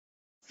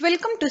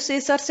Welcome to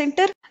CSR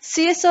centre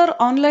CSR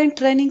online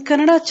training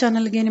Kannada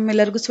ಚಾನೆಲ್ಗೆ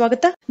ನಿಮ್ಮೆಲ್ಲರಿಗೂ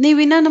ಸ್ವಾಗತ.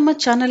 ನೀವಿನ್ನ ನಮ್ಮ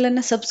ಚಾನೆಲ್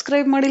ಅನ್ನು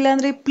ಸಬ್ಸ್ಕ್ರೈಬ್ ಮಾಡಿಲ್ಲ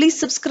ಅಂದ್ರೆ ಪ್ಲೀಸ್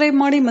ಸಬ್ಸ್ಕ್ರೈಬ್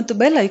ಮಾಡಿ ಮತ್ತು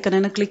ಬೆಲ್ ಐಕನ್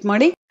ಅನ್ನು ಕ್ಲಿಕ್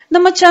ಮಾಡಿ.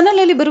 ನಮ್ಮ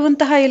ಚಾನೆಲ್ ಅಲ್ಲಿ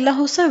ಬರುವಂತಹ ಎಲ್ಲಾ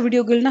ಹೊಸ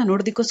ವಿಡಿಯೋಗಳನ್ನ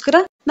ನೋಡೋದಕ್ಕೋಸ್ಕರ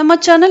ನಮ್ಮ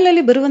ಚಾನೆಲ್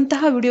ಅಲ್ಲಿ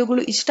ಬರುವಂತಹ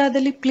ವಿಡಿಯೋಗಳು ಇಷ್ಟ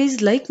ಆದಲ್ಲಿ ಪ್ಲೀಸ್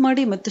ಲೈಕ್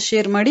ಮಾಡಿ ಮತ್ತು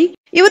ಶೇರ್ ಮಾಡಿ.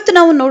 ಇವತ್ತು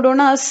ನಾವು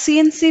ನೋಡೋಣ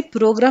CNC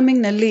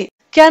ಪ್ರೋಗ್ರಾಮಿಂಗ್ ನಲ್ಲಿ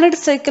ಕ್ಯಾನಡ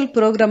ಸೈಕಲ್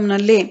ಪ್ರೋಗ್ರಾಮ್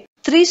ನಲ್ಲಿ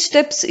 3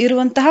 ಸ್ಟೆಪ್ಸ್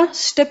ಇರುವಂತಹ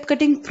ಸ್ಟೆಪ್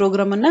ಕಟಿಂಗ್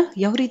ಪ್ರೋಗ್ರಾಮ್ ಅನ್ನ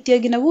ಯಾವ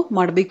ರೀತಿಯಾಗಿ ನಾವು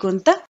ಮಾಡಬೇಕು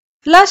ಅಂತ.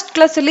 ಲಾಸ್ಟ್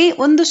ಕ್ಲಾಸ್ ಅಲ್ಲಿ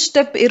ಒಂದು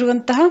ಸ್ಟೆಪ್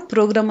ಇರುವಂತಹ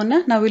ಪ್ರೋಗ್ರಾಮ್ ಅನ್ನ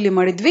ನಾವಿಲ್ಲಿ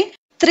ಮಾಡಿದ್ವಿ.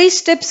 3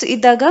 ಸ್ಟೆಪ್ಸ್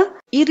ಇದ್ದಾಗ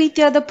ಈ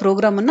ರೀತಿಯಾದ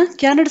ಪ್ರೋಗ್ರಾಮ್ ಅನ್ನ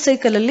ಕ್ಯಾನಡ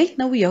ಸೈಕಲ್ ಅಲ್ಲಿ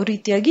ನಾವು ಯಾವ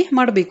ರೀತಿಯಾಗಿ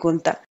ಮಾಡಬೇಕು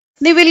ಅಂತ.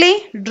 ನೀವಿಲ್ಲಿ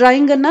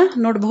ಡ್ರಾಯಿಂಗ್ ಅನ್ನ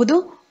ನೋಡಬಹುದು.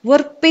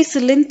 ವರ್ಕ್ ಪೀಸ್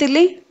ಲೆಂತ್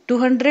ಇಲ್ಲಿ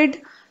 200,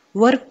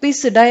 ವರ್ಕ್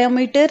ಪೀಸ್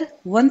ಡಯಾಮೀಟರ್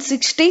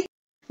 160.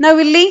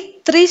 ನಾವಿಲ್ಲಿ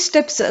 3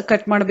 ಸ್ಟೆಪ್ಸ್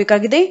ಕಟ್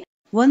ಮಾಡಬೇಕಾಗಿದೆ.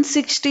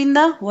 160 ಇಂದ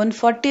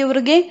 140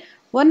 ವರೆಗೆ,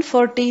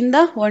 140 ಇಂದ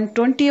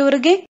 120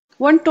 ವರೆಗೆ,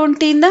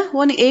 120 ಇಂದ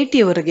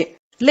 180 ವರೆಗೆ.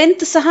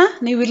 ಲೆಂತ್ ಸಹ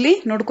ನೀವಿಲ್ಲಿ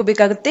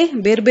ನೋಡ್ಕೋಬೇಕಾಗುತ್ತೆ,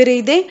 ಬೇರೆ ಬೇರೆ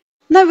ಇದೆ.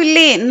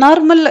 ನಾವಿಲ್ಲಿ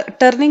ನಾರ್ಮಲ್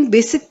ಟರ್ನಿಂಗ್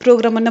ಬೇಸಿಕ್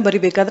ಪ್ರೋಗ್ರಾಮ್ ಅನ್ನ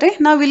ಬರಿಬೇಕಾದ್ರೆ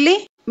ನಾವಿಲ್ಲಿ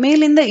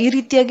ಮೇಲಿಂದ ಈ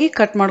ರೀತಿಯಾಗಿ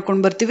ಕಟ್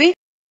ಮಾಡ್ಕೊಂಡು ಬರ್ತೀವಿ.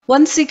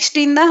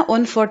 160 ಇಂದ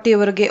 140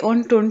 ವರೆಗೆ,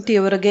 120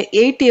 ವರೆಗೆ,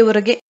 80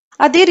 ವರೆಗೆ.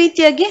 ಅದೇ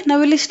ರೀತಿಯಾಗಿ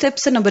ನಾವಿಲ್ಲಿ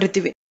ಸ್ಟೆಪ್ಸ್ ಅನ್ನ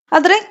ಬರಿತೀವಿ.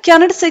 ಆದ್ರೆ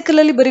ಕ್ಯಾನಡ ಸೈಕಲ್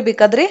ಅಲ್ಲಿ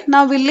ಬರಿಬೇಕಾದ್ರೆ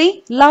ನಾವಿಲ್ಲಿ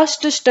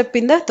ಲಾಸ್ಟ್ ಸ್ಟೆಪ್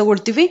ಇಂದ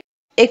ತಗೊಳ್ತೀವಿ.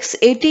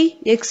 X80,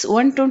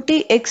 X120,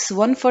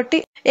 X140,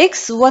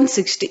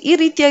 X160 ಈ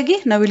ರೀತಿಯಾಗಿ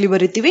ನಾವಿಲ್ಲಿ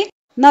ಬರಿತೀವಿ.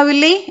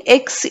 ನಾವಿಲ್ಲಿ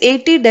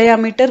X80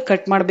 ಡಯಾಮೀಟರ್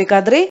ಕಟ್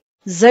ಮಾಡಬೇಕಾದ್ರೆ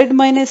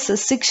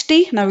Z-60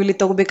 ನಾವಿಲ್ಲಿ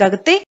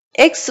ತಗೋಬೇಕಾಗುತ್ತೆ.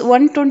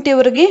 X120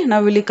 ವರೆಗೆ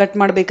ನಾವಿಲ್ಲಿ ಕಟ್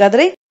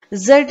ಮಾಡಬೇಕಾದ್ರೆ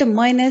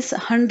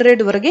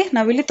Z-100 ವರೆಗೆ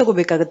ನಾವಿಲ್ಲಿ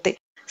ತಗೋಬೇಕಾಗುತ್ತೆ.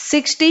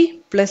 60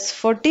 +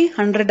 40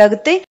 100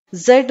 ಆಗುತ್ತೆ.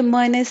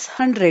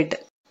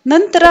 Z-100.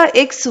 ನಂತರ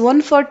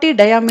X140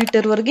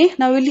 ಡಯಾಮೀಟರ್ ವರೆಗೆ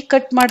ನಾವಿಲ್ಲಿ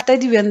ಕಟ್ ಮಾಡ್ತಾ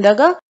ಇದೀವಿ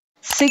ಅಂದಾಗ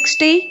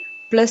 60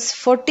 +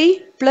 40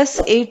 +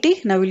 80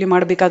 ನಾವಿಲ್ಲಿ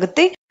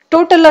ಮಾಡಬೇಕಾಗುತ್ತೆ.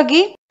 ಟೋಟಲ್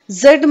ಆಗಿ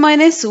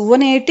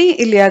Z-180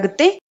 ಇಲ್ಲಿ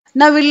ಆಗುತ್ತೆ.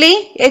 ನಾವಿಲ್ಲಿ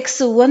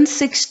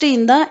X160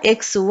 ಇಂದ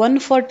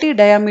X140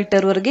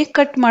 ಡಯಾಮೀಟರ್ ವರೆಗೆ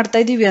ಕಟ್ ಮಾಡ್ತಾ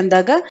ಇದೀವಿ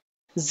ಅಂದಾಗ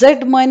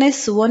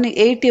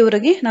Z-180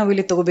 ವರೆಗೆ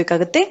ನಾವಿಲ್ಲಿ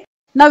ತಗೋಬೇಕಾಗುತ್ತೆ.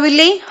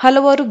 ನಾವಿಲ್ಲಿ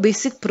ಹಲವಾರು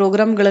ಬೇಸಿಕ್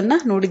ಪ್ರೋಗ್ರಾಮ್ ಗಳನ್ನ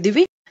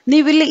ನೋಡಿದ್ದೀವಿ.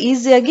 ನೀವಿಲ್ಲಿ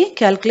ಈಸಿಯಾಗಿ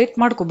ಕ್ಯಾಲ್ಕುಲೇಟ್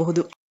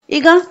ಮಾಡ್ಕೋಬಹುದು.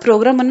 ಈಗ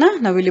ಪ್ರೋಗ್ರಾಮ್ ಅನ್ನ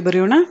ನಾವಿಲ್ಲಿ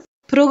ಬರೆಯೋಣ.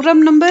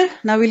 ಪ್ರೋಗ್ರಾಮ್ ನಂಬರ್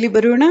ನಾವಿಲ್ಲಿ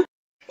ಬರೆಯೋಣ.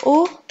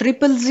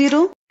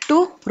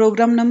 O002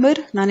 ಪ್ರೋಗ್ರಾಮ್ ನಂಬರ್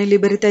ನಾನಿಲ್ಲಿ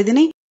ಬರಿತಾ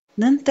ಇದ್ದೀನಿ.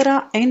 ನಂತರ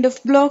end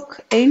of block,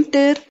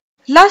 enter.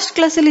 Last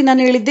class ಅಲ್ಲಿ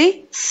ನಾನು ಹೇಳಿದ್ದೆ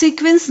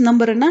ಸೀಕ್ವೆನ್ಸ್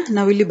ನಂಬರ್ ಅನ್ನ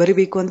ನಾವಿಲ್ಲಿ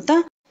ಬರಿಬೇಕು ಅಂತ.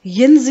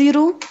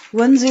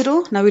 N010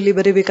 ನಾವಿಲ್ಲಿ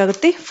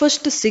ಬರಿಬೇಕಾಗುತ್ತೆ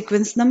ಫಸ್ಟ್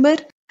ಸೀಕ್ವೆನ್ಸ್ ನಂಬರ್.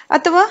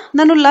 ಅಥವಾ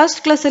ನಾನು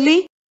ಲಾಸ್ಟ್ ಕ್ಲಾಸ್ ಅಲ್ಲಿ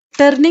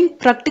ಟರ್ನಿಂಗ್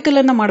ಪ್ರಾಕ್ಟಿಕಲ್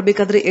ಅನ್ನ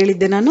ಮಾಡಬೇಕಾದ್ರೆ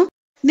ಹೇಳಿದ್ದೆ, ನಾನು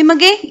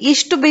ನಿಮಗೆ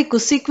ಎಷ್ಟು ಬೇಕು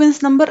ಸೀಕ್ವೆನ್ಸ್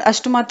ನಂಬರ್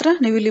ಅಷ್ಟು ಮಾತ್ರ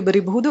ನೀವಿಲ್ಲಿ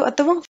ಬರಿಬಹುದು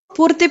ಅಥವಾ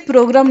ಪೂರ್ತಿ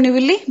ಪ್ರೋಗ್ರಾಮ್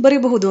ನೀವಿಲ್ಲಿ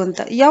ಬರಿಬಹುದು ಅಂತ.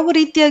 ಯಾವ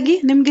ರೀತಿಯಾಗಿ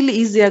ನಿಮ್ಗಿಲ್ಲಿ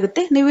ಈಸಿ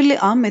ಆಗುತ್ತೆ ನೀವಿಲ್ಲಿ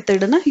ಆ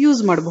ಮೆಥಡ್ ಅನ್ನ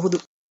ಯೂಸ್ ಮಾಡಬಹುದು.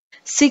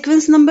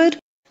 ಸೀಕ್ವೆನ್ಸ್ ನಂಬರ್,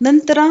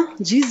 ನಂತರ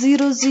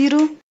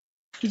G00,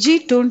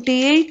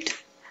 G28,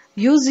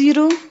 U0,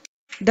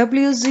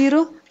 W0,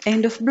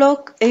 end of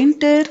block,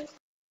 enter.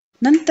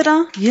 ನಂತರ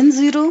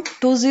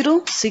N020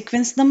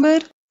 sequence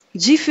number,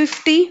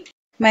 G50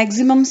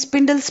 maximum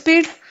spindle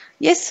speed,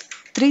 S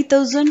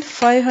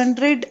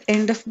 3500,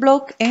 end of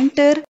block,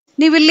 enter.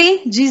 ನೀವಿಲ್ಲಿ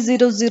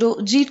G00,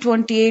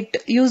 G28,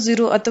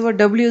 U0 ಅಥವಾ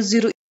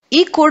W0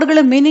 ಈ ಕೋಡ್ಗಳ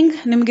ಮೀನಿಂಗ್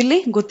ನಿಮ್ಗಿಲ್ಲಿ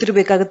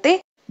ಗೊತ್ತಿರಬೇಕಾಗುತ್ತೆ.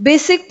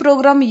 ಬೇಸಿಕ್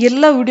ಪ್ರೋಗ್ರಾಮ್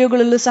ಎಲ್ಲ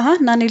ವಿಡಿಯೋಗಳಲ್ಲೂ ಸಹ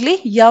ನಾನಿಲ್ಲಿ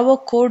ಯಾವ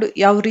ಕೋಡ್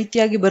ಯಾವ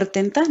ರೀತಿಯಾಗಿ ಬರುತ್ತೆ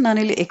ಅಂತ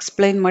ನಾನಿಲ್ಲಿ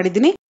ಎಕ್ಸ್ಪ್ಲೈನ್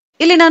ಮಾಡಿದ್ದೀನಿ.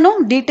 ಇಲ್ಲಿ ನಾನು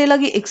ಡೀಟೇಲ್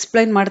ಆಗಿ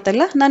ಎಕ್ಸ್ಪ್ಲೈನ್ ಮಾಡ್ತಾ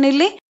ಇಲ್ಲ.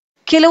 ನಾನಿಲ್ಲಿ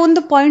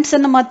ಕೆಲವೊಂದು ಪಾಯಿಂಟ್ಸ್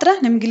ಅನ್ನ ಮಾತ್ರ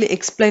ನಿಮ್ಗಿಲ್ಲಿ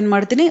ಎಕ್ಸ್ಪ್ಲೈನ್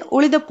ಮಾಡ್ತೀನಿ.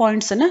 ಉಳಿದ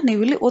ಪಾಯಿಂಟ್ಸ್ ಅನ್ನ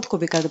ನೀವಿಲ್ಲಿ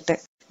ಓದ್ಕೋಬೇಕಾಗುತ್ತೆ.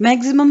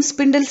 Maximum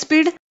spindle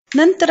speed.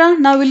 ನಂತರ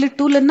ನಾವಿಲ್ಲಿ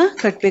ಟೂಲ್ ಅನ್ನ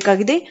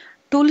ಕಟ್ಟಬೇಕಾಗಿದೆ.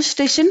 ಟೂಲ್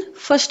ಸ್ಟೇಷನ್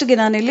ಫಸ್ಟ್ ಗೆ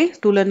ನಾನಿಲ್ಲಿ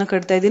ಟೂಲ್ ಅನ್ನ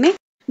ಕಟ್ತಾ ಇದ್ದೀನಿ.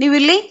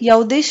 ನೀವಿಲ್ಲಿ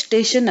ಯಾವುದೇ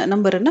ಸ್ಟೇಷನ್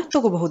ನಂಬರ್ ಅನ್ನ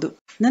ತಗೋಬಹುದು.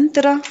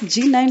 ನಂತರ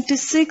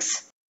G96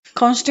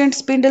 constant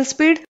spindle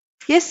speed,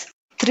 S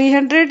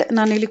 300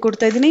 ನಾನಿಲ್ಲಿ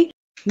ಕೊಡ್ತಾ ಇದ್ದೀನಿ.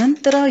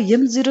 ನಂತರ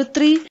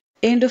M03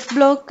 end of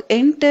block,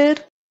 enter.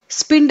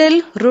 Spindle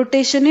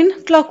rotation in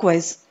clock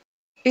wise.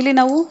 ಇಲ್ಲಿ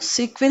ನಾವು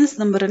ಸೀಕ್ವೆನ್ಸ್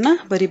ನಂಬರ್ ಅನ್ನ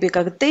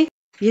ಬರಿಬೇಕಾಗುತ್ತೆ.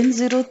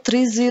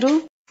 N030,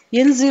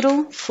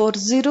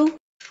 N040,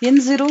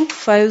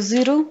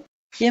 N050,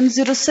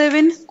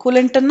 M07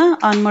 coolant ಅನ್ನ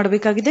ಆನ್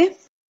ಮಾಡಬೇಕಾಗಿದೆ.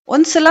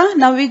 ಒಂದ್ಸಲ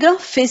ನಾವೀಗ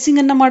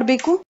ಫೇಸಿಂಗ್ ಅನ್ನ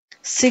ಮಾಡಬೇಕು.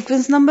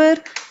 Sequence number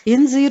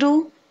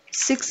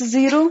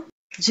N060,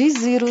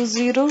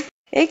 G00,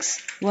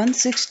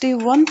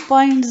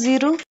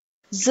 X161.0,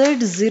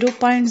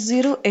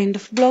 Z0.0, end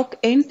of block,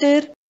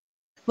 enter.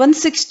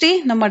 160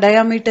 ನಮ್ಮ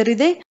ಡಯಾಮೀಟರ್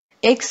ಇದೆ.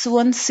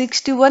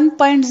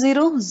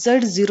 X161.0,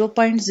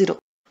 Z0.0.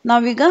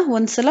 ನಾವೀಗ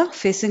ಒಂದ್ಸಲ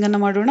ಫೇಸಿಂಗ್ ಅನ್ನ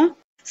ಮಾಡೋಣ.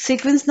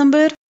 Sequence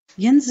number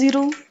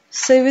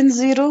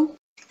N070,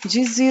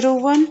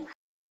 G01,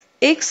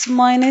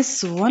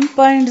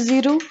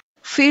 X-1.0,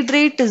 feed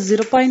rate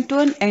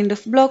 0.1, end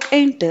of block,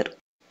 enter.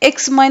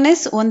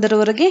 X-1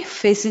 ವರೆಗೆ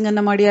ಫೇಸಿಂಗ್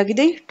ಅನ್ನ ಮಾಡಿ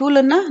ಆಗಿದೆ. ಟೂಲ್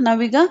ಅನ್ನ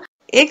ನಾವೀಗ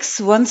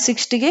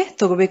X160 ಗೆ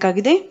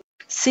ತಗೋಬೇಕಾಗಿದೆ.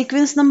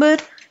 Sequence number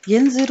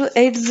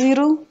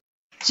N080,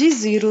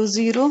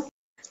 G00,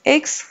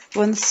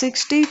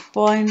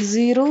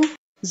 X160.0,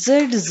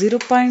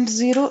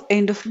 Z0.0,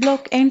 end of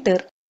block,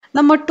 enter.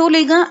 ನಮ್ಮ ಟೂಲ್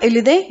ಈಗ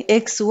ಇಲ್ಲಿದೆ.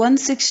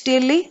 X160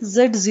 ಅಲ್ಲಿ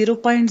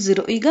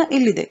Z0.0 ಈಗ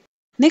ಇಲ್ಲಿದೆ.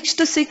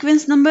 Next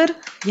sequence number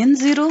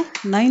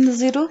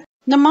N090.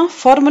 ನಮ್ಮ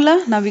ಫಾರ್ಮುಲಾ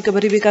ನಾವೀಗ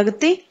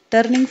ಬರೀಬೇಕಾಗುತ್ತೆ.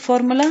 Turning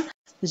formula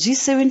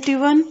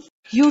G71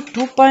 U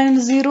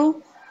 2.0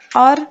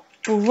 R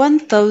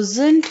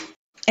 1000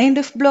 end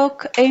of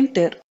block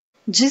enter.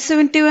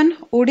 G71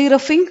 OD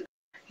roughing.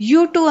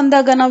 U2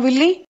 ಅಂದಾಗ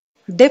ನಾವಿಲ್ಲಿ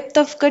ಡೆಪ್ತ್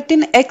ಆಫ್ ಕಟ್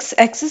ಇನ್ ಎಕ್ಸ್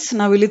ಆಕ್ಸಿಸ್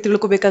ನಾವಿಲ್ಲಿ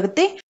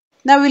ತಿಳ್ಕೊಬೇಕಾಗುತ್ತೆ.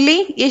 ನಾವಿಲ್ಲಿ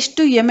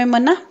ಎಷ್ಟು mm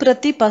ಅನ್ನ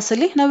ಪ್ರತಿ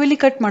ಪಾಸಲ್ಲಿ ನಾವಿಲ್ಲಿ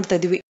ಕಟ್ ಮಾಡ್ತಾ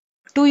ಇದೀವಿ.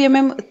 2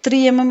 mm, 3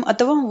 mm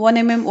ಅಥವಾ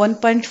 1 mm,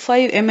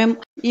 1.5 mm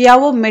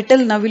ಯಾವ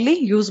ಮೆಟಲ್ ನಾವಿಲ್ಲಿ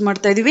ಯೂಸ್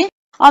ಮಾಡ್ತಾ ಇದೀವಿ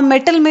ಆ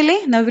ಮೆಟಲ್ ಮೇಲೆ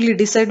ನಾವಿಲ್ಲಿ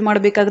ಡಿಸೈಡ್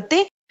ಮಾಡಬೇಕಾಗುತ್ತೆ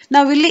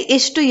ನಾವಿಲ್ಲಿ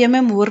ಎಷ್ಟು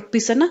mm ವರ್ಕ್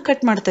ಪೀಸ್ ಅನ್ನ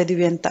ಕಟ್ ಮಾಡ್ತಾ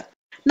ಇದೀವಿ ಅಂತ.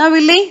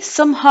 ನಾವಿಲ್ಲಿ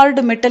ಸಮ್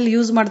ಹಾರ್ಡ್ ಮೆಟಲ್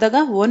ಯೂಸ್ ಮಾಡಿದಾಗ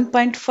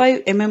 1.5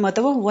 mm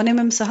ಅಥವಾ 1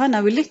 mm ಸಹ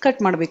ನಾವಿಲ್ಲಿ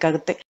ಕಟ್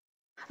ಮಾಡಬೇಕಾಗುತ್ತೆ.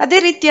 ಅದೇ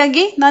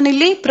ರೀತಿಯಾಗಿ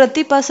ನಾನಿಲ್ಲಿ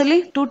ಪ್ರತಿ ಪಾಸಲ್ಲಿ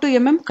 2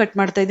 mm ಕಟ್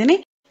ಮಾಡ್ತಾ ಇದ್ದೀನಿ.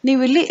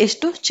 ನೀವಿಲ್ಲಿ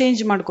ಎಷ್ಟು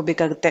ಚೇಂಜ್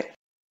ಮಾಡ್ಕೋಬೇಕಾಗುತ್ತೆ.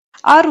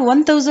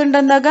 R1000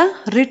 ಅಂದಾಗ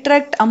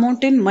ರಿಟ್ರಾಕ್ಟ್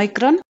ಅಮೌಂಟ್ ಇನ್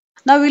ಮೈಕ್ರಾನ್.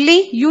 ನಾವಿಲ್ಲಿ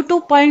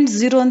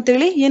U2.0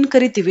 ಅಂತೇಳಿ ಏನ್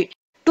ಕರಿತೀವಿ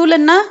ಟೂಲ್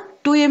ಅನ್ನ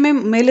 2 mm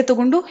ಮೇಲೆ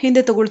ತಗೊಂಡು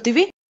ಹಿಂದೆ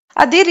ತಗೊಳ್ತೀವಿ.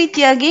 ಅದೇ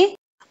ರೀತಿಯಾಗಿ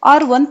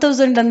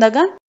R1000 ಅಂದಾಗ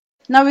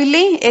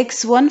ನಾವಿಲ್ಲಿ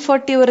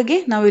X140 ವರೆಗೆ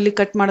ನಾವಿಲ್ಲಿ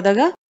ಕಟ್ ಮಾಡಿದಾಗ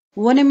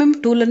 1 mm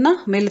ಟೂಲ್ ಅನ್ನ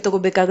ಮೇಲೆ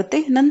ತಗೋಬೇಕಾಗುತ್ತೆ,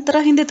 ನಂತರ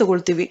ಹಿಂದೆ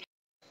ತಗೊಳ್ತೀವಿ.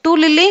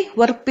 ಟೂಲ್ ಇಲ್ಲಿ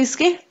ವರ್ಕ್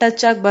ಪೀಸ್ಗೆ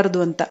ಟಚ್ ಆಗಬಾರ್ದು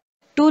ಅಂತ,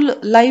 ಟೂಲ್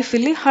ಲೈಫ್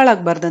ಇಲ್ಲಿ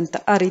ಹಾಳಾಗಬಾರ್ದಂತ.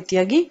 ಆ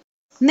ರೀತಿಯಾಗಿ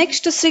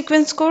ನೆಕ್ಸ್ಟ್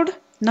ಸೀಕ್ವೆನ್ಸ್ ಕೋಡ್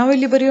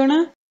ನಾವಿಲ್ಲಿ ಬರೆಯೋಣ.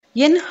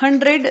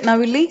 N100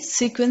 ನಾವಿಲ್ಲಿ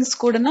ಸೀಕ್ವೆನ್ಸ್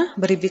ಕೋಡ್ ಅನ್ನ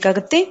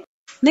ಬರೀಬೇಕಾಗುತ್ತೆ.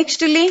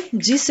 ನೆಕ್ಸ್ಟ್ ಇಲ್ಲಿ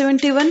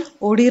G71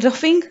 OD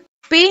ರಫಿಂಗ್.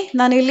 P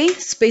ನಾನಿಲ್ಲಿ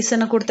ಸ್ಪೇಸ್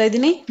ಅನ್ನ ಕೊಡ್ತಾ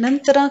ಇದ್ದೀನಿ.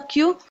 ನಂತರ Q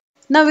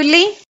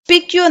ನಾವಿಲ್ಲಿ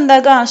PQ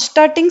ಅಂದಾಗ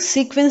starting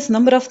sequence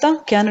number of the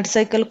ಕ್ಯಾನಡ್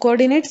cycle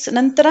coordinates.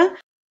 ನಂತರ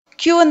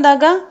Q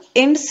ಅಂದಾಗ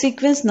end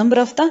sequence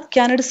number of the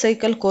ಕ್ಯಾನಡ್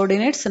cycle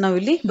coordinates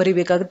ನಾವಿಲ್ಲಿ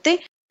ಬರೀಬೇಕಾಗುತ್ತೆ.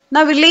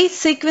 ನಾವಿಲ್ಲಿ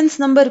ಸೀಕ್ವೆನ್ಸ್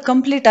ನಂಬರ್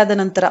ಕಂಪ್ಲೀಟ್ ಆದ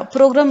ನಂತರ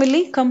ಪ್ರೋಗ್ರಾಮ್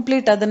ಇಲ್ಲಿ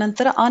ಕಂಪ್ಲೀಟ್ ಆದ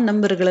ನಂತರ ಆ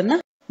ನಂಬರ್ ಗಳನ್ನ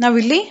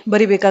ನಾವಿಲ್ಲಿ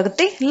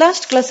ಬರೀಬೇಕಾಗುತ್ತೆ.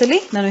 ಲಾಸ್ಟ್ ಕ್ಲಾಸ್ ಅಲ್ಲಿ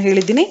ನಾನು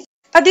ಹೇಳಿದ್ದೀನಿ.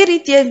 ಅದೇ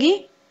ರೀತಿಯಾಗಿ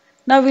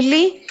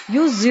ನಾವಿಲ್ಲಿ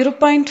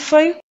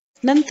U0.5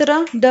 ನಂತರ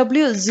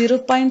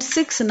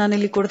W0.6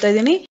 ನಾನಿಲ್ಲಿ ಕೊಡ್ತಾ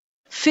ಇದ್ದೀನಿ.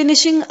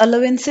 ಫಿನಿಶಿಂಗ್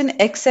ಅಲವೆನ್ಸ್ ಇನ್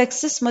ಎಕ್ಸ್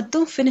ಆಕ್ಸಿಸ್ ಮತ್ತು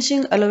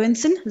ಫಿನಿಶಿಂಗ್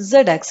ಅಲವೆನ್ಸ್ ಇನ್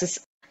ಝೆಡ್ ಆಕ್ಸಿಸ್.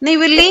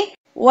 ನೀವಿಲ್ಲಿ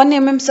 1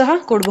 mm ಸಹ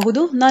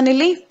ಕೊಡಬಹುದು.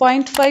 ನಾನಿಲ್ಲಿ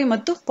 0.5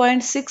 ಮತ್ತು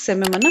 0.6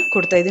 mm ಅನ್ನ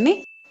ಕೊಡ್ತಾ ಇದ್ದೀನಿ.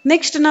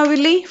 ನೆಕ್ಸ್ಟ್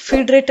ನಾವಿಲ್ಲಿ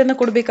ಫೀಡ್ ರೇಟ್ ಅನ್ನ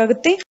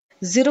ಕೊಡಬೇಕಾಗುತ್ತೆ.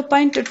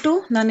 0.2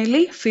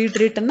 ನಾನಿಲ್ಲಿ ಫೀಡ್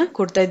ರೇಟ್ ಅನ್ನ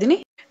ಕೊಡ್ತಾ ಇದ್ದೀನಿ.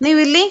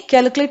 ನೀವಿಲ್ಲಿ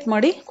ಕ್ಯಾಲ್ಕುಲೇಟ್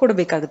ಮಾಡಿ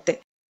ಕೊಡಬೇಕಾಗುತ್ತೆ.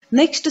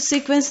 ನೆಕ್ಸ್ಟ್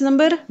ಸೀಕ್ವೆನ್ಸ್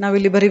ನಂಬರ್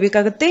ನಾವಿಲ್ಲಿ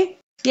ಬರೀಬೇಕಾಗುತ್ತೆ.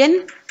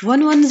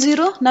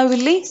 N110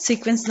 ನಾವಿಲ್ಲಿ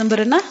ಸೀಕ್ವೆನ್ಸ್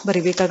ನಂಬರ್ ಅನ್ನ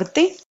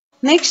ಬರೀಬೇಕಾಗುತ್ತೆ.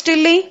 ನೆಕ್ಸ್ಟ್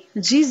ಇಲ್ಲಿ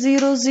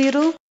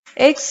G00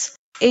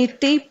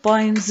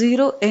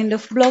 X80.0 end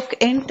of block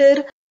enter.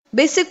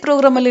 Basic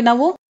program ಅಲ್ಲಿ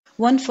ನಾವು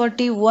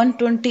 140,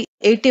 120,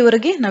 80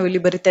 ವರೆಗೆ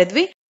ನಾವಿಲ್ಲಿ ಬರಿತಾ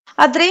ಇದ್ವಿ.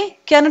 ಆದ್ರೆ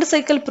ಕ್ಯಾನಡ್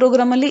ಸೈಕಲ್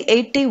ಪ್ರೋಗ್ರಾಮ್ ಅಲ್ಲಿ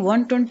 80,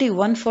 120,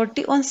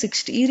 140,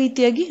 160 ಈ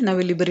ರೀತಿಯಾಗಿ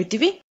ನಾವಿಲ್ಲಿ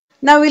ಬರಿತೀವಿ.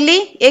 ನಾವಿಲ್ಲಿ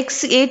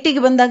X80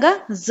 ಗೆ ಬಂದಾಗ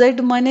Z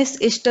ಮೈನಸ್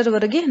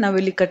ಎಷ್ಟರವರೆಗೆ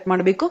ನಾವಿಲ್ಲಿ ಕಟ್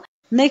ಮಾಡಬೇಕು.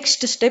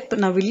 ನೆಕ್ಸ್ಟ್ ಸ್ಟೆಪ್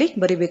ನಾವಿಲ್ಲಿ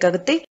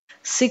ಬರೀಬೇಕಾಗುತ್ತೆ.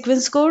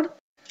 Sequence code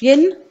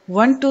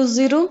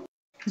N120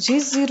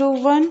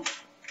 G01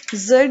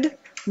 Z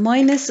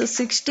minus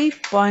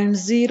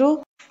 60.0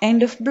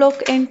 end of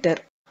block enter.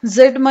 Z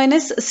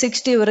minus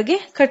 60 ವರೆಗೆ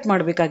ಕಟ್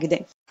ಮಾಡಬೇಕಾಗಿದೆ.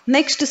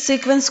 ನೆಕ್ಸ್ಟ್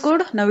ಸೀಕ್ವೆನ್ಸ್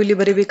ಕೋಡ್ ನಾವಿಲ್ಲಿ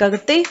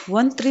ಬರೀಬೇಕಾಗುತ್ತೆ.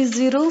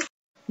 130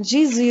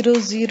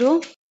 G00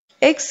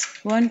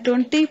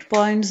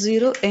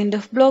 X120.0 end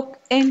of block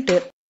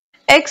enter.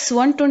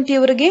 X120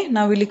 ವರೆಗೆ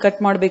ನಾವಿಲ್ಲಿ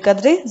ಕಟ್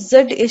ಮಾಡಬೇಕಾದ್ರೆ Z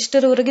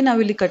ಎಷ್ಟರವರೆಗೆ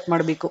ನಾವಿಲ್ಲಿ ಕಟ್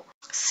ಮಾಡಬೇಕು.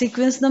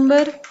 Sequence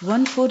number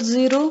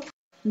 140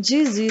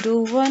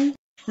 G01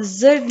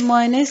 Z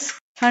minus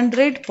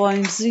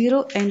 100.0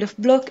 end of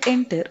block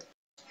enter.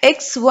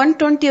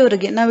 X120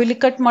 ವರೆಗೆ ನಾವಿಲ್ಲಿ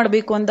ಕಟ್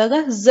ಮಾಡಬೇಕು ಅಂದಾಗ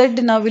Z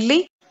ನಾವಿಲ್ಲಿ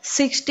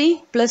 60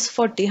 ಪ್ಲಸ್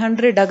 40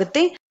 100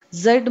 ಆಗುತ್ತೆ.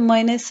 Z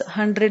ಮೈನಸ್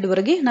 100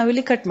 ವರೆಗೆ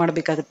ನಾವಿಲ್ಲಿ ಕಟ್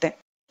ಮಾಡಬೇಕಾಗುತ್ತೆ.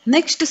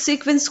 ನೆಕ್ಸ್ಟ್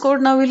ಸೀಕ್ವೆನ್ಸ್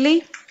ಕೋಡ್ ನಾವಿಲ್ಲಿ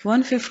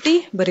 150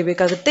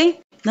 ಬರೀಬೇಕಾಗುತ್ತೆ.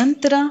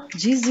 ನಂತರ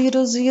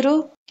G00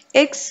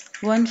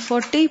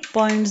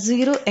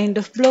 X140.0 end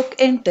of block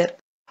enter.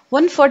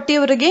 140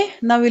 ವರೆಗೆ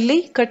ನಾವಿಲ್ಲಿ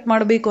ಕಟ್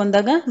ಮಾಡಬೇಕು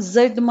ಅಂದಾಗ Z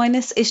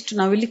ಮೈನಸ್ ಎಷ್ಟು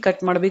ನಾವಿಲ್ಲಿ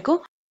ಕಟ್ ಮಾಡಬೇಕು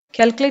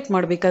ಕ್ಯಾಲ್ಕುಲೇಟ್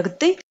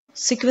ಮಾಡಬೇಕಾಗುತ್ತೆ.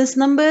 Sequence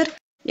number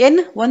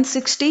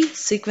N160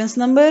 sequence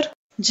number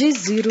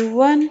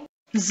G01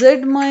 Z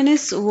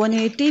minus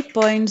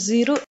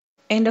 180.0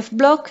 end of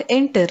block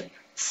enter.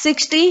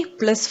 60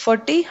 plus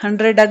 40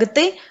 100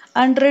 ಆಗುತ್ತೆ.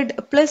 100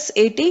 ಪ್ಲಸ್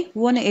 80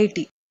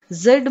 180.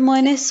 Z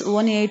ಮೈನಸ್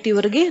 180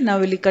 ವರೆಗೆ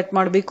ನಾವಿಲ್ಲಿ ಕಟ್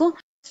ಮಾಡಬೇಕು.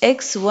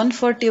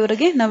 X140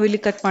 ವರೆಗೆ ನಾವಿಲ್ಲಿ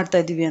ಕಟ್ ಮಾಡ್ತಾ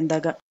ಇದೀವಿ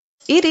ಅಂದಾಗ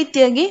ಈ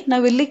ರೀತಿಯಾಗಿ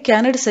ನಾವಿಲ್ಲಿ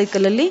ಕ್ಯಾನಡ್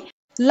ಸೈಕಲ್ ಅಲ್ಲಿ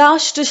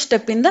ಲಾಸ್ಟ್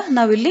ಸ್ಟೆಪ್ ಇಂದ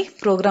ನಾವಿಲ್ಲಿ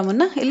ಪ್ರೋಗ್ರಾಮ್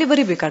ಅನ್ನ ಇಲ್ಲಿ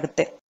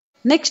ಬರೀಬೇಕಾಗುತ್ತೆ.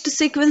 Next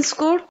sequence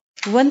code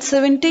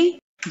 170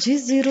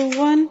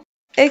 G01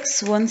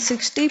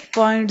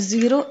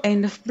 X160.0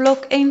 end of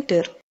block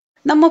enter.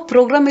 ನಮ್ಮ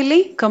ಪ್ರೋಗ್ರಾಮ್ ಇಲ್ಲಿ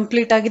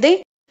ಕಂಪ್ಲೀಟ್ ಆಗಿದೆ.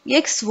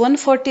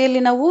 X140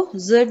 ಅಲ್ಲಿ ನಾವು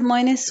Z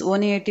ಮೈನಸ್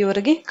 180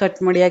 ವರೆಗೆ ಕಟ್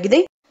ಮಾಡಿ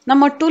ಆಗಿದೆ.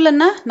 ನಮ್ಮ ಟೂಲ್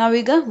ಅನ್ನ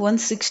ನಾವೀಗ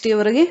 160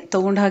 ವರೆಗೆ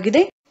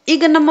ತಗೊಂಡಾಗಿದೆ.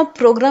 ಈಗ ನಮ್ಮ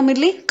ಪ್ರೋಗ್ರಾಮ್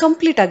ಇಲ್ಲಿ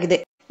ಕಂಪ್ಲೀಟ್ ಆಗಿದೆ.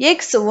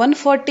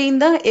 X140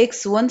 ಇಂದ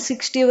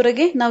X160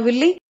 ವರೆಗೆ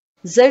ನಾವಿಲ್ಲಿ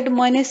Z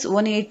ಮೈನಸ್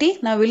 180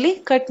 ನಾವಿಲ್ಲಿ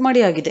ಕಟ್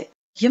ಮಾಡಿ ಆಗಿದೆ.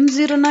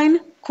 M09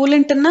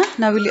 ಕೂಲೆಂಟ್ ಅನ್ನ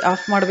ನಾವಿಲ್ಲಿ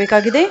ಆಫ್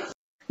ಮಾಡಬೇಕಾಗಿದೆ.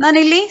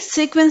 ನಾನಿಲ್ಲಿ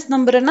ಸೀಕ್ವೆನ್ಸ್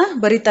ನಂಬರ್ ಅನ್ನ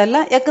ಬರಿತಾ ಇಲ್ಲ,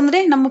 ಯಾಕಂದ್ರೆ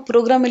ನಮ್ಮ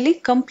ಪ್ರೋಗ್ರಾಮ್ ಇಲ್ಲಿ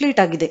ಕಂಪ್ಲೀಟ್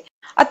ಆಗಿದೆ.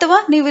 ಅಥವಾ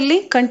ನೀವಿಲ್ಲಿ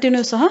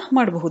ಕಂಟಿನ್ಯೂ ಸಹ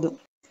ಮಾಡಬಹುದು.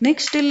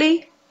 ನೆಕ್ಸ್ಟ್ ಇಲ್ಲಿ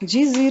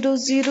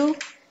G00,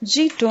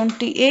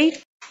 G28,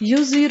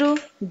 U0,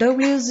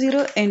 W0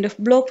 end of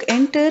block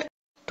enter,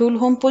 tool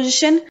home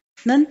position,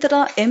 ನಂತರ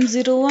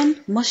M01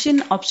 machine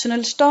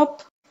optional stop,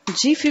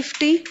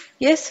 G50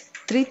 yes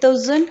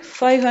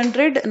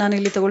 3500 ನಾನು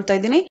ಇಲ್ಲಿ ತಗೊಳ್ತಾ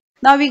ಇದ್ದೀನಿ.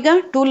 ನಾವೀಗ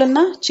ಟೂಲ್ ಅನ್ನ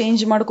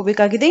ಚೇಂಜ್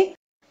ಮಾಡ್ಕೋಬೇಕಾಗಿದೆ.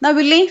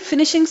 ನಾವಿಲ್ಲಿ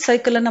ಫಿನಿಶಿಂಗ್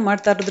ಸೈಕಲ್ ಅನ್ನ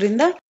ಮಾಡ್ತಾ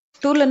ಇರೋದ್ರಿಂದ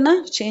ಟೂಲ್ ಅನ್ನ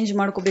ಚೇಂಜ್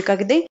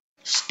ಮಾಡ್ಕೋಬೇಕಾಗಿದೆ.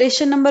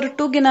 ಸ್ಟೇಷನ್ ನಂಬರ್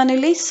 2 ಗೆ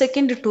ನಾನಿಲ್ಲಿ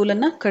ಸೆಕೆಂಡ್ ಟೂಲ್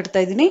ಅನ್ನ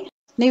ಕಟ್ತಾ ಇದ್ದೀನಿ.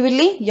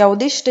 ನೀವಿಲ್ಲಿ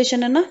ಯಾವುದೇ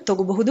ಸ್ಟೇಷನ್ ಅನ್ನ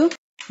ತಗೋಬಹುದು.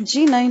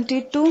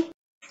 G92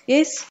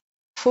 S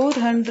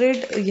 400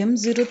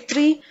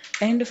 M03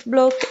 end of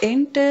block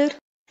enter,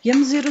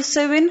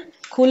 M07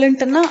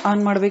 coolant ಅನ್ನ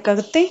ಆನ್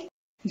ಮಾಡಬೇಕಾಗುತ್ತೆ.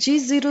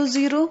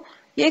 G00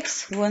 X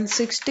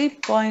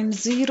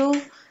 160.0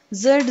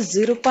 Z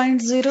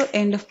 0.0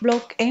 end of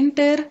block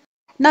enter.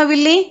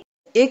 ನಾವಿಲ್ಲಿ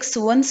X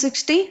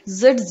 160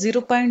 Z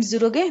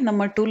 0.0 ಗೆ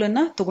ನಮ್ಮ ಟೂಲ್ ಅನ್ನ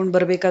ತಗೊಂಡು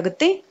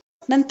ಬರಬೇಕಾಗುತ್ತೆ.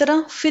 ನಂತರ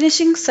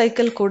ಫಿನಿಶಿಂಗ್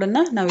ಸೈಕಲ್ ಕೋಡ್ ಅನ್ನ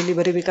ನಾವಿಲ್ಲಿ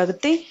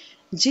ಬರೀಬೇಕಾಗುತ್ತೆ.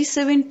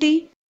 G70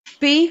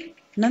 P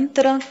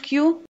ನಂತರ Q.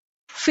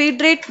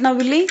 ಫೀಡ್ ರೇಟ್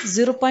ನಾವಿಲ್ಲಿ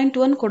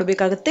 0.1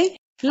 ಕೊಡಬೇಕಾಗುತ್ತೆ.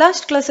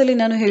 ಲಾಸ್ಟ್ ಕ್ಲಾಸ್ ಅಲ್ಲಿ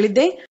ನಾನು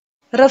ಹೇಳಿದ್ದೆ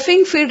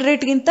ರಫಿಂಗ್ ಫೀಡ್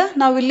ರೇಟ್ ಗಿಂತ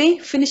ನಾವಿಲ್ಲಿ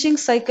ಫಿನಿಶಿಂಗ್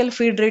ಸೈಕಲ್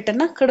ಫೀಡ್ ರೇಟ್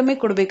ಅನ್ನ ಕಡಿಮೆ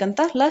ಕೊಡಬೇಕಂತ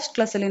ಲಾಸ್ಟ್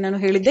ಕ್ಲಾಸ್ ಅಲ್ಲಿ ನಾನು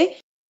ಹೇಳಿದ್ದೆ.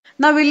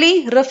 ನಾವಿಲ್ಲಿ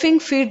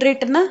ರಫಿಂಗ್ ಫೀಡ್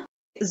ರೇಟ್ ಅನ್ನ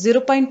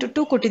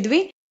 0.2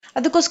 ಕೊಟ್ಟಿದ್ವಿ.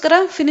 ಅದಕ್ಕೋಸ್ಕರ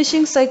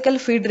ಫಿನಿಶಿಂಗ್ ಸೈಕಲ್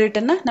ಫೀಡ್ ರೇಟ್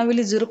ಅನ್ನ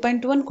ನಾವಿಲ್ಲಿ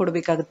 0.1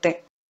 ಕೊಡಬೇಕಾಗುತ್ತೆ.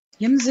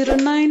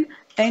 M09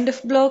 end of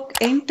block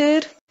enter,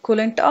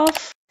 coolant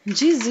of.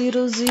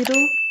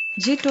 G00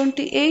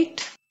 G28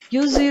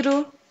 U0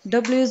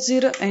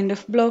 W0 end of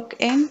block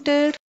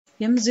enter,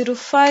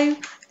 M05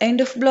 end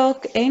of block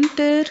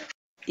enter,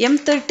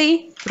 M30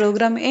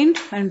 program end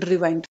and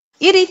rewind.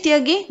 ಈ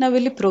ರೀತಿಯಾಗಿ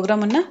ನಾವಿಲ್ಲಿ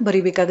program ಅನ್ನ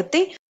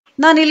ಬರೀಬೇಕಾಗುತ್ತೆ.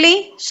 ನಾನಿಲ್ಲಿ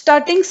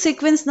ಸ್ಟಾರ್ಟಿಂಗ್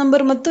ಸೀಕ್ವೆನ್ಸ್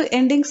ನಂಬರ್ ಮತ್ತು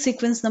ending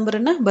sequence number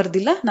ಅನ್ನ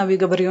ಬರ್ದಿಲ್ಲ.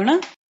 ನಾವೀಗ ಬರೆಯೋಣ.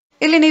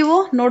 ಇಲ್ಲಿ ನೀವು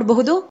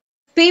ನೋಡಬಹುದು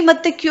P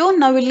ಮತ್ತೆ Q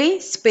ನಾವಿಲ್ಲಿ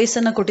ಸ್ಪೇಸ್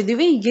ಅನ್ನ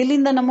ಕೊಟ್ಟಿದ್ದೀವಿ.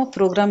 ಎಲ್ಲಿಂದ ನಮ್ಮ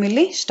ಪ್ರೋಗ್ರಾಮ್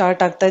ಇಲ್ಲಿ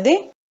ಸ್ಟಾರ್ಟ್ ಆಗ್ತಾ ಇದೆ.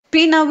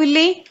 P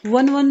ನಾವಿಲ್ಲಿ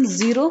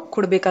 110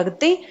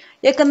 ಕೊಡಬೇಕಾಗುತ್ತೆ.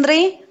 ಯಾಕಂದ್ರೆ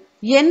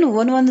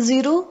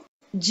N110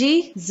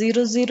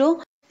 G00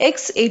 X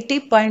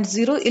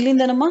 80.0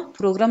 ಇಲ್ಲಿಂದ ನಮ್ಮ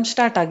ಪ್ರೋಗ್ರಾಮ್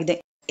ಸ್ಟಾರ್ಟ್ ಆಗಿದೆ.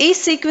 ಈ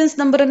ಸೀಕ್ವೆನ್ಸ್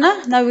ನಂಬರ್ ಅನ್ನ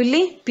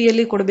ನಾವಿಲ್ಲಿ P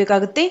ಅಲ್ಲಿ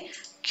ಕೊಡಬೇಕಾಗುತ್ತೆ.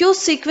 Q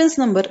ಸೀಕ್ವೆನ್ಸ್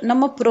ನಂಬರ್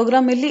ನಮ್ಮ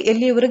ಪ್ರೋಗ್ರಾಮ್ ಇಲ್ಲಿ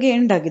ಎಲ್ಲಿಯವರೆಗೆ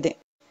ಎಂಡ್ ಆಗಿದೆ.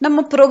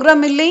 ನಮ್ಮ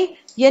ಪ್ರೋಗ್ರಾಮ್ ಇಲ್ಲಿ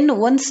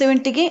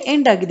N170 ಗೆ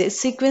ಎಂಡ್ ಆಗಿದೆ.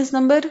 ಸೀಕ್ವೆನ್ಸ್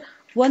ನಂಬರ್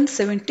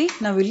 170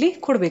 ನಾವಿಲ್ಲಿ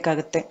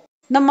ಕೊಡಬೇಕಾಗುತ್ತೆ.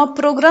 ನಮ್ಮ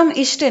ಪ್ರೋಗ್ರಾಮ್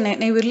ಇಷ್ಟೇನೆ.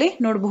 ನೀವಿಲ್ಲಿ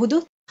ನೋಡಬಹುದು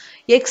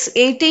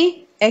X80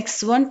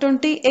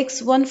 X120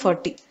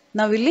 X140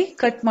 ನಾವಿಲ್ಲಿ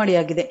ಕಟ್ ಮಾಡಿ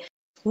ಆಗಿದೆ.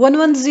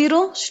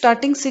 110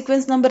 ಸ್ಟಾರ್ಟಿಂಗ್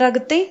ಸೀಕ್ವೆನ್ಸ್ ನಂಬರ್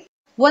ಆಗುತ್ತೆ.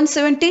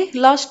 170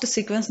 ಲಾಸ್ಟ್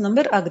ಸೀಕ್ವೆನ್ಸ್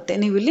ನಂಬರ್ ಆಗುತ್ತೆ.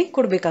 ನೀವಿಲ್ಲಿ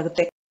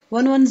ಕೊಡಬೇಕಾಗುತ್ತೆ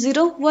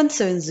 110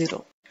 170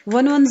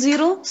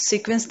 110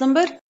 ಸೀಕ್ವೆನ್ಸ್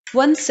ನಂಬರ್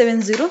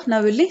 170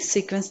 ನಾವಿಲ್ಲಿ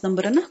ಸೀಕ್ವೆನ್ಸ್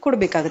ನಂಬರ್ ಅನ್ನ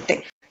ಕೊಡಬೇಕಾಗುತ್ತೆ.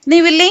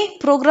 ನೀವಿಲ್ಲಿ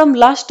ಪ್ರೋಗ್ರಾಮ್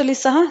ಲಾಸ್ಟ್ ಅಲ್ಲಿ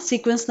ಸಹ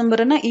ಸೀಕ್ವೆನ್ಸ್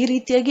ನಂಬರ್ ಅನ್ನ ಈ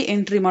ರೀತಿಯಾಗಿ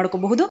ಎಂಟ್ರಿ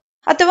ಮಾಡ್ಕೋಬಹುದು,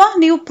 ಅಥವಾ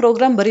ನೀವು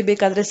ಪ್ರೋಗ್ರಾಮ್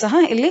ಬರಿಬೇಕಾದ್ರೆ ಸಹ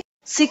ಇಲ್ಲಿ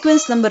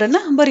ಸೀಕ್ವೆನ್ಸ್ ನಂಬರ್ ಅನ್ನ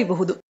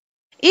ಬರಿಬಹುದು.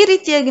 ಈ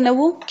ರೀತಿಯಾಗಿ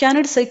ನಾವು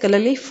ಕ್ಯಾನೆಡ್ ಸೈಕಲ್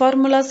ಅಲ್ಲಿ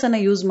ಫಾರ್ಮುಲಾಸ್ ಅನ್ನ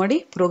ಯೂಸ್ ಮಾಡಿ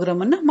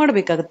ಪ್ರೋಗ್ರಾಮ್ ಅನ್ನ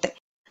ಮಾಡಬೇಕಾಗುತ್ತೆ.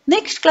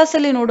 ನೆಕ್ಸ್ಟ್ ಕ್ಲಾಸ್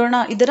ಅಲ್ಲಿ ನೋಡೋಣ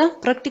ಇದರ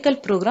ಪ್ರಾಕ್ಟಿಕಲ್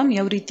ಪ್ರೋಗ್ರಾಮ್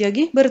ಯಾವ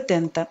ರೀತಿಯಾಗಿ ಬರುತ್ತೆ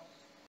ಅಂತ.